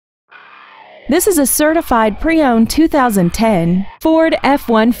This is a certified pre-owned 2010 Ford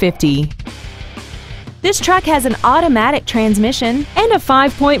F-150. This truck has an automatic transmission and a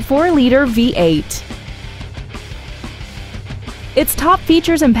 5.4-liter V8. Its top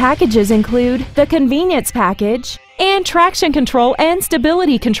features and packages include the convenience package and traction control and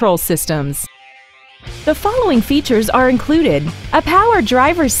stability control systems. The following features are included: a power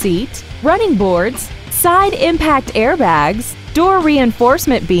driver's seat, running boards, side impact airbags, door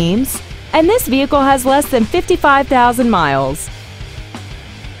reinforcement beams, and this vehicle has less than 55,000 miles.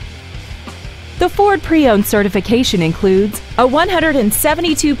 The Ford Pre-Owned certification includes a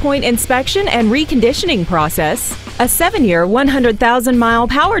 172-point inspection and reconditioning process, a 7-year, 100,000-mile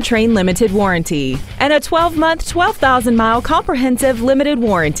powertrain limited warranty, and a 12-month, 12,000-mile comprehensive limited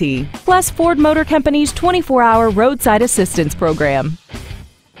warranty, plus Ford Motor Company's 24-hour roadside assistance program.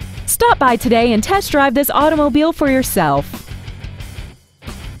 Stop by today and test drive this automobile for yourself.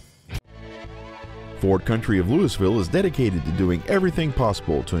 Ford Country of Lewisville is dedicated to doing everything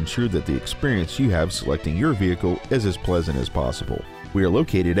possible to ensure that the experience you have selecting your vehicle is as pleasant as possible. We are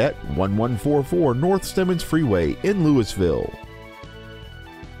located at 1144 North Stemmons Freeway in Lewisville.